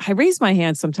I raise my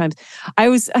hand sometimes. I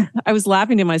was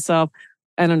laughing to myself.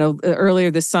 I don't know, earlier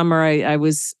this summer, I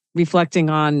was reflecting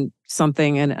on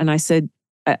something and I said,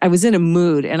 I was in a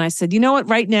mood and I said, you know what,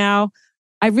 right now,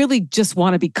 I really just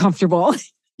want to be comfortable.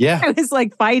 Yeah. I was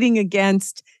like fighting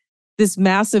against this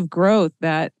massive growth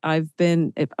that I've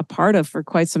been a part of for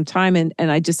quite some time. And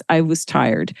I was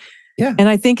tired. Yeah. And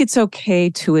I think it's okay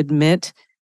to admit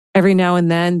every now and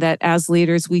then that as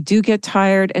leaders, we do get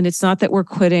tired, and it's not that we're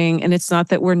quitting, and it's not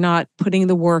that we're not putting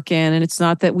the work in, and it's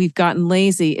not that we've gotten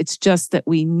lazy. It's just that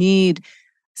we need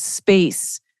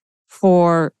space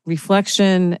for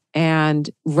reflection, and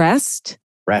rest.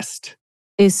 Rest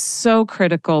is so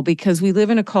critical because we live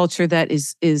in a culture that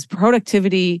is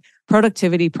productivity.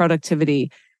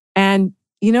 And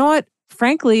you know what?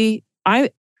 Frankly,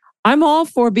 I'm all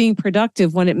for being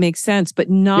productive when it makes sense, but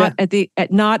not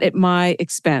at my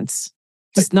expense.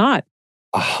 Just not.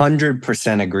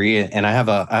 100% agree. And I have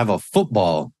a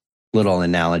football little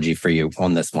analogy for you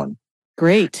on this one.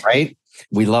 Great. Right?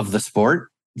 We love the sport.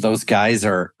 Those guys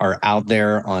are out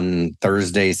there on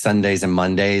Thursdays, Sundays, and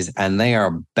Mondays, and they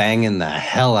are banging the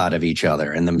hell out of each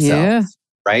other and themselves. Yeah.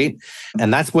 Right?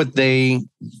 And that's what they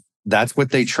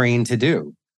train to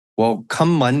do. Well,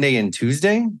 come Monday and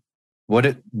Tuesday, what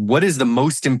is the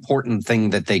most important thing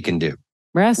that they can do?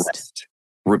 Rest.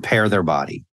 Repair their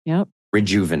body. Yep.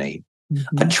 Rejuvenate.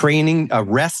 Mm-hmm. A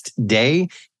rest day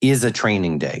is a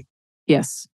training day.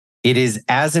 Yes. It is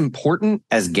as important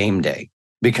as game day,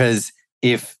 because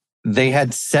if they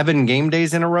had 7 game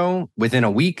days in a row within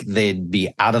a week, they'd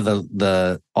be out of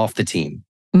off the team.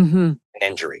 Mm-hmm. An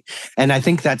injury. And I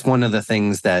think that's one of the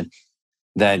things that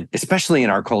especially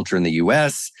in our culture in the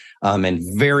US, and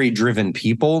very driven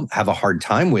people have a hard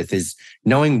time with, is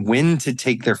knowing when to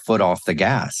take their foot off the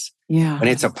gas. Yeah. When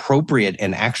it's appropriate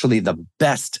and actually the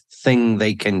best thing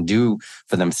they can do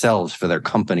for themselves, for their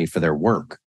company, for their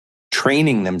work.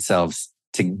 Training themselves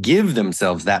to give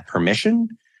themselves that permission,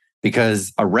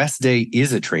 because a rest day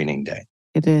is a training day.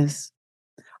 It is.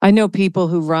 I know people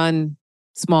who run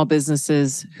small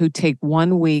businesses who take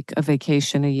 1 week of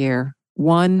vacation a year.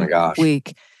 1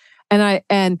 week.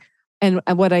 And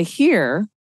what I hear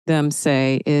them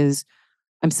say is,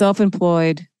 I'm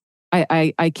self-employed.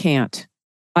 I can't.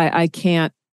 I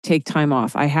can't take time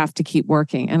off. I have to keep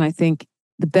working. And I think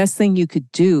the best thing you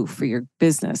could do for your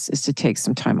business is to take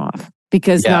some time off.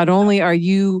 Because not only are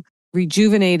you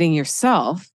rejuvenating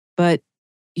yourself, but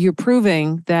you're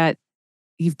proving that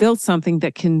you've built something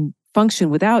that can function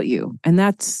without you. And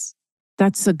that's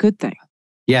a good thing.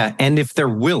 Yeah. And if they're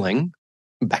willing,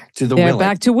 back to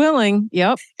willing.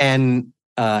 Yep. And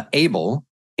able,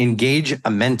 engage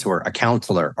a mentor, a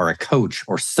counselor, or a coach,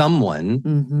 or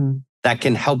someone that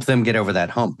can help them get over that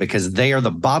hump, because they are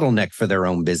the bottleneck for their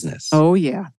own business. Oh,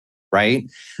 yeah. Right?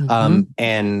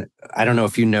 And I don't know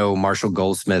if you know Marshall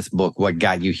Goldsmith's book, What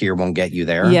Got You Here Won't Get You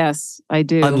There. Yes, I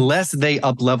do. Unless they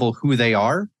up-level who they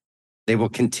are, they will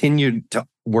continue to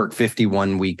work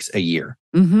 51 weeks a year.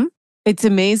 It's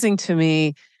amazing to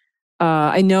me.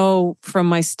 I know from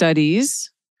my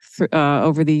studies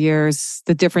over the years,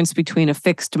 the difference between a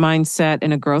fixed mindset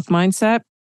and a growth mindset.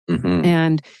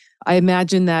 And I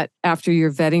imagine that after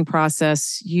your vetting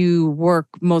process, you work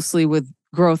mostly with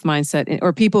growth mindset,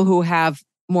 or people who have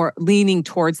more leaning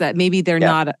towards that. Maybe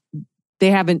they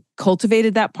haven't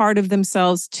cultivated that part of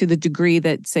themselves to the degree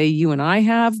that, say, you and I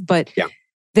have, but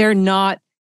they're not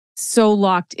so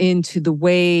locked into the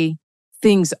way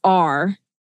things are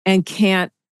and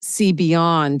can't see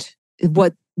beyond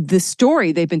what the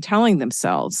story they've been telling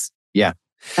themselves. Yeah.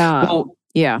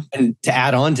 And to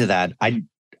add on to that,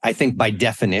 I think by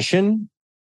definition,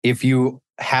 if you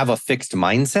have a fixed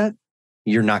mindset,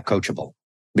 you're not coachable,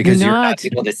 because you're not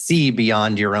able to see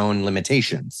beyond your own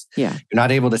limitations. Yeah. You're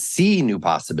not able to see new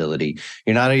possibility.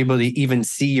 You're not able to even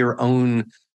see your own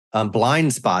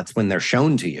blind spots when they're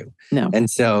shown to you. No. And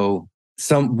so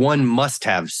one must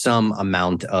have some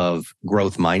amount of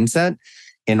growth mindset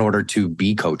in order to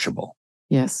be coachable.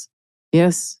 Yes.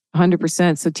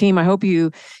 100%. So team, I hope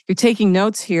you're taking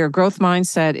notes here. Growth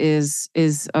mindset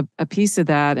is a piece of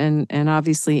that. And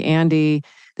obviously Andy,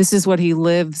 this is what he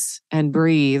lives and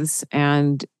breathes.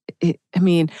 And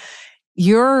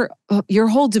your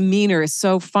whole demeanor is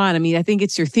so fun. I mean, I think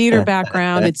it's your theater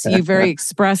background. You're very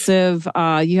expressive.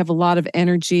 You have a lot of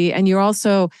energy, and you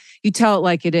tell it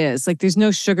like it is. Like, there's no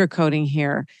sugarcoating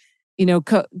here.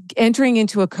 Entering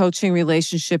into a coaching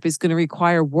relationship is going to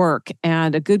require work,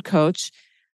 and a good coach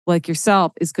like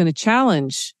yourself is going to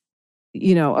challenge,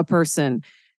 a person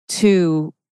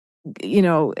to,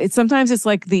 sometimes it's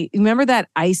like remember that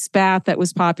ice bath that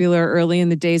was popular early in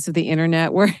the days of the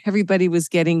internet, where everybody was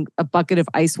getting a bucket of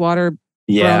ice water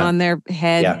thrown on their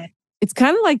head. Yeah. It's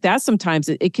kind of like that sometimes.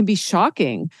 It can be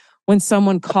shocking when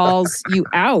someone calls you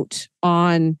out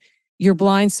on your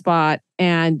blind spot,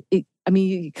 and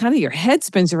your head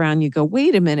spins around. You go,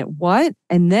 wait a minute, what?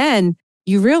 And then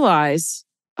you realize,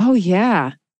 oh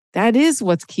yeah, that is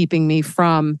what's keeping me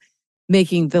from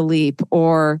making the leap,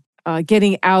 or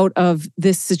getting out of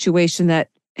this situation that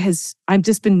I've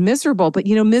just been miserable. But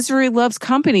misery loves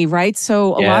company, right?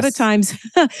 So a lot of times,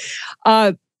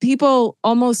 people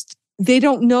they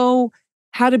don't know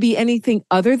how to be anything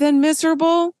other than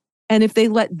miserable. And if they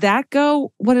let that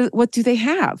go, what do they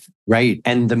have? Right.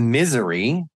 And the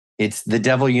misery, it's the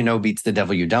devil beats the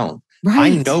devil you don't.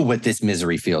 Right. I know what this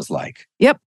misery feels like.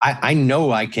 Yep. I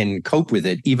know I can cope with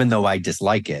it, even though I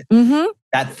dislike it.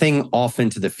 That thing off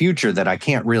into the future that I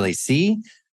can't really see,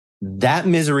 that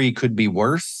misery could be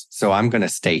worse. So I'm going to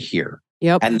stay here.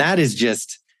 Yep. And that is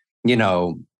just,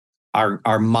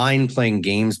 our mind playing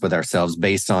games with ourselves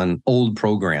based on old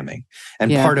programming.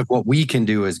 And part of what we can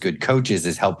do as good coaches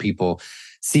is help people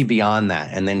see beyond that,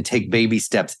 and then take baby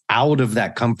steps out of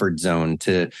that comfort zone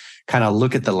to kind of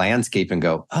look at the landscape and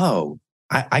go, oh,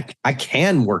 I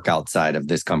can work outside of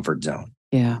this comfort zone.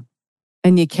 Yeah.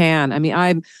 And you can. I mean,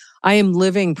 I am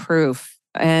living proof,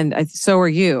 and so are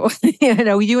you.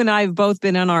 You and I have both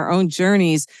been on our own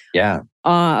journeys. Yeah.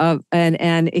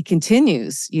 And it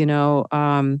continues,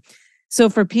 So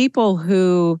for people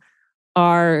who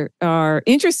are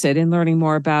interested in learning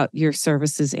more about your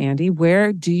services, Andy,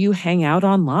 where do you hang out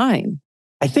online?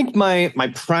 I think my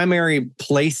primary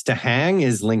place to hang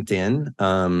is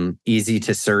LinkedIn. Easy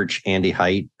to search, Andy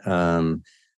Hite.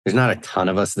 There's not a ton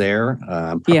of us there.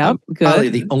 I'm probably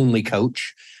the only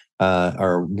coach,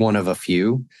 or one of a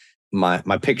few.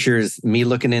 My picture is me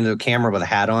looking into the camera with a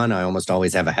hat on. I almost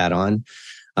always have a hat on.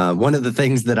 One of the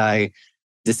things that I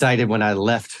decided when I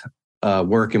left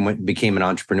work and became an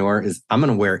entrepreneur is I'm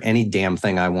going to wear any damn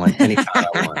thing I want, anytime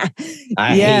I want.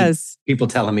 I hate people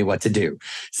telling me what to do.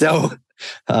 So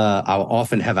I'll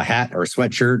often have a hat or a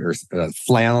sweatshirt or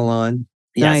flannel on.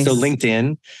 Yeah. Nice. So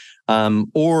LinkedIn,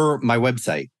 or my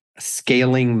website,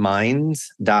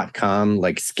 scalingminds.com,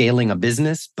 like scaling a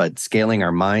business, but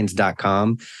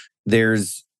scalingourminds.com.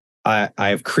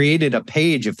 I've created a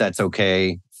page, if that's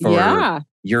okay, for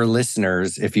your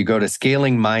listeners. If you go to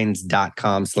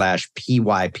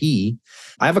scalingminds.com/PYP,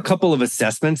 I have a couple of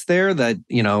assessments there that,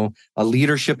 a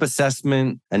leadership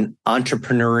assessment, an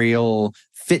entrepreneurial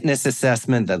fitness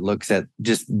assessment that looks at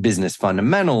just business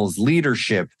fundamentals,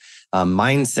 leadership,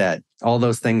 mindset, all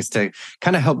those things to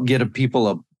kind of help get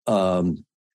people an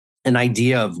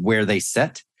idea of where they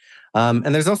sit.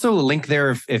 And there's also a link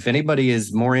there if anybody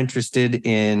is more interested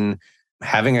in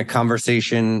having a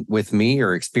conversation with me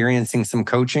or experiencing some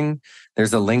coaching.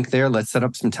 There's a link there. Let's set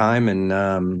up some time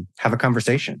and have a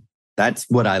conversation. That's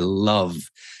what I love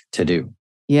to do.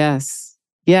 Yes.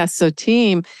 Yes. So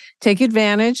team, take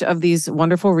advantage of these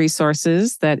wonderful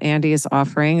resources that Andy is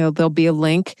offering. There'll be a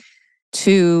link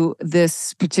to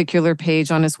this particular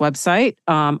page on his website,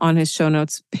 on his show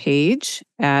notes page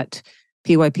at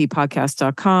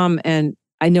pyppodcast.com. And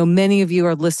I know many of you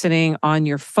are listening on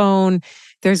your phone.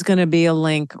 There's going to be a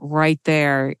link right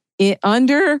there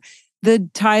under the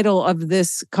title of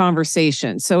this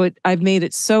conversation. So I've made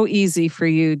it so easy for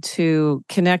you to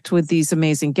connect with these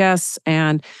amazing guests.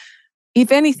 And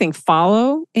if anything,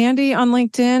 follow Andy on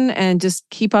LinkedIn and just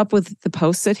keep up with the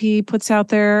posts that he puts out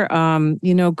there.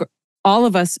 All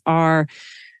of us are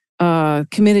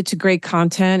committed to great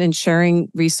content and sharing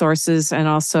resources and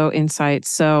also insights.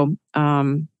 So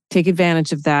take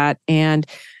advantage of that. And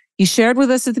you shared with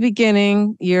us at the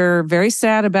beginning, you're very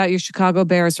sad about your Chicago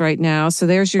Bears right now. So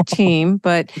there's your team.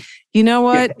 But you know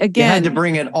what? Again, you had to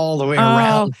bring it all the way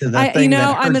around to the thing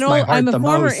that hurts my heart the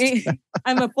most.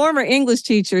 I'm a former English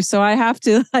teacher, so I have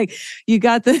to you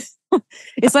got the.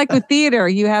 It's like with theater,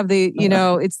 you have the,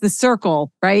 it's the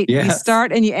circle, right? Yes. You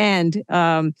start and you end.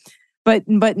 But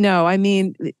no, I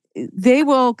mean, they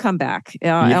will come back.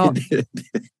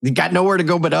 You got nowhere to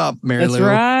go but up, Mary Lou.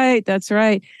 That's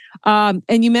right. And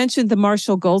you mentioned the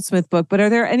Marshall Goldsmith book, but are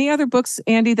there any other books,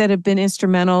 Andy, that have been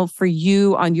instrumental for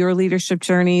you on your leadership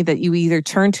journey that you either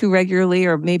turn to regularly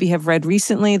or maybe have read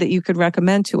recently that you could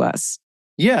recommend to us?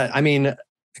 Yeah, I mean,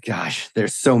 gosh,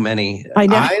 there's so many. I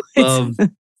know. I love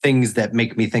things that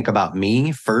make me think about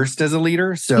me first as a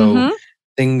leader. So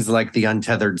things like The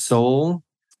Untethered Soul.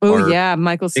 Oh, yeah,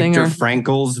 Michael Singer. Viktor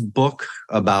Frankl's book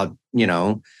about,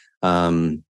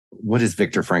 what is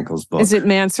Viktor Frankl's book? Is it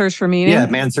Man's Search for Meaning? Yeah,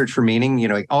 Man's Search for Meaning.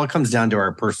 It all comes down to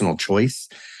our personal choice.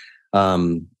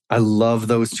 I love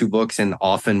those two books and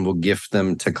often will gift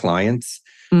them to clients.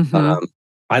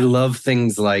 I love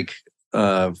things like,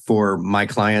 for my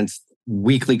clients,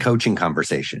 weekly coaching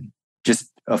conversation, just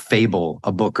a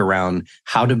book around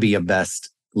how to be a best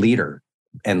leader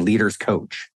and leader's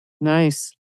coach.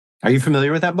 Nice. Are you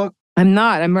familiar with that book? I'm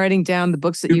not. I'm writing down the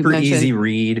books that you've mentioned. Super easy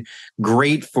read.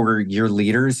 Great for your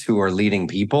leaders who are leading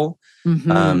people.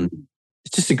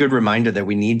 It's just a good reminder that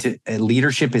we need to,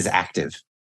 leadership is active.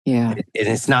 Yeah. And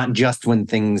it's not just when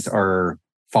things are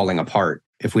falling apart.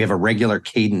 If we have a regular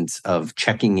cadence of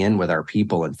checking in with our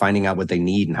people and finding out what they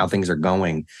need and how things are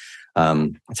going,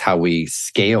 it's how we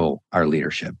scale our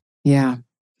leadership. Yeah.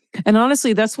 And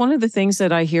honestly, that's one of the things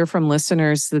that I hear from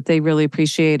listeners that they really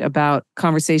appreciate about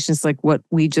conversations like what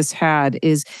we just had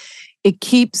is it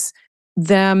keeps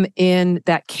them in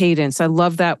that cadence. I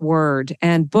love that word.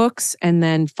 And books, and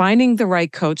then finding the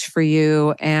right coach for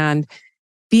you and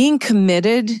being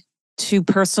committed to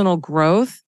personal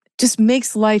growth just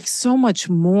makes life so much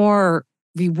more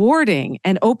rewarding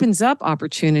and opens up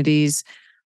opportunities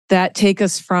that take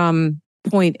us from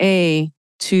point A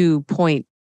to point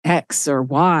X or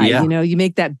Y. Yeah. You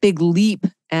make that big leap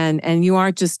and you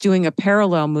aren't just doing a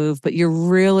parallel move, but you're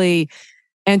really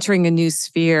entering a new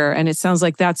sphere. And it sounds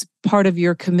like that's part of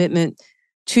your commitment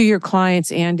to your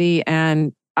clients, Andy.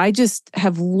 And I just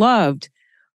have loved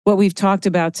what we've talked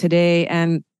about today.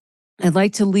 And I'd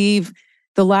like to leave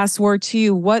the last word to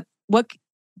you. What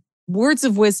words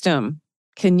of wisdom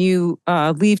can you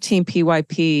leave Team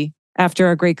PYP after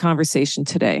our great conversation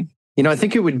today? I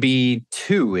think it would be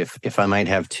two, if I might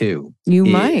have two. You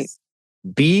might.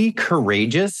 Be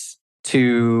courageous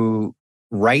to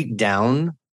write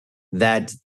down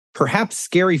that perhaps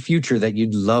scary future that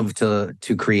you'd love to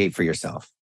create for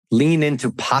yourself. Lean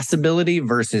into possibility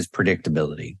versus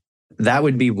predictability. That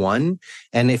would be one.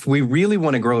 And if we really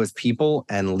want to grow as people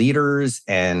and leaders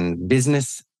and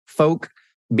business folk,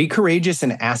 be courageous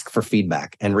and ask for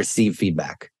feedback and receive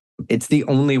feedback. It's the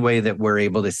only way that we're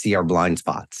able to see our blind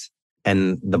spots.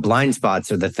 And the blind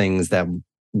spots are the things that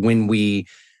when we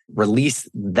release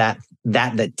that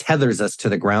tethers us to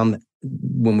the ground,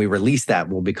 when we release that,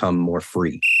 we'll become more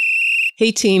free.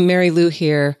 Hey team, Mary Lou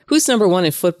here. Who's number one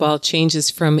in football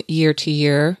changes from year to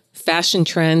year. Fashion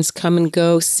trends come and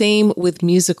go, same with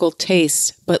musical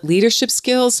tastes. But leadership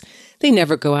skills, they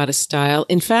never go out of style.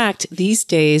 In fact, these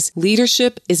days,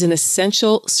 leadership is an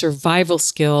essential survival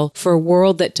skill for a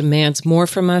world that demands more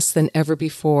from us than ever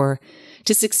before.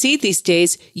 To succeed these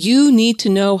days, you need to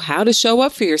know how to show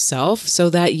up for yourself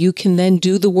so that you can then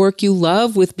do the work you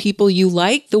love with people you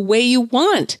like the way you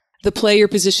want. The Play Your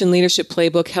Position Leadership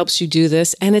Playbook helps you do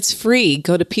this, and it's free.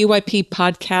 Go to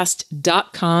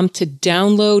pyppodcast.com to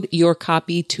download your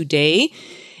copy today.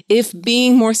 If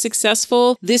being more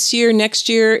successful this year, next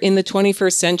year, in the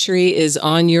 21st century is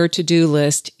on your to-do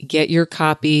list, get your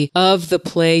copy of the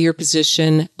Play Your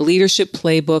Position Leadership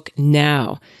Playbook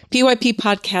now.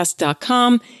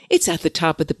 pyppodcast.com. It's at the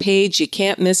top of the page. You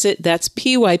can't miss it. That's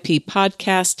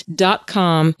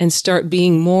pyppodcast.com, and start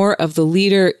being more of the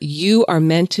leader you are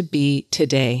meant to be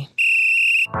today.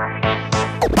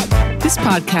 This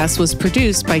podcast was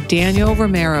produced by Daniel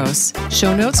Romeros.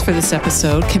 Show notes for this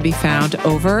episode can be found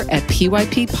over at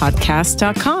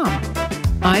pyppodcast.com.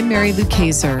 I'm Mary Lou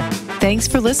Kaiser. Thanks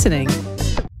for listening.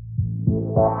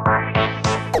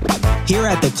 Here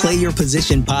at the Play Your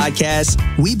Position podcast,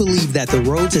 we believe that the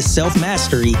road to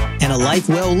self-mastery and a life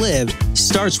well lived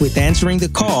starts with answering the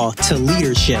call to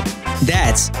leadership.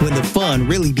 That's when the fun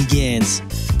really begins.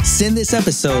 Send this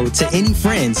episode to any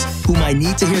friends who might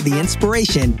need to hear the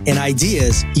inspiration and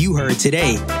ideas you heard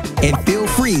today. And feel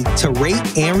free to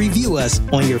rate and review us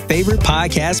on your favorite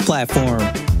podcast platform.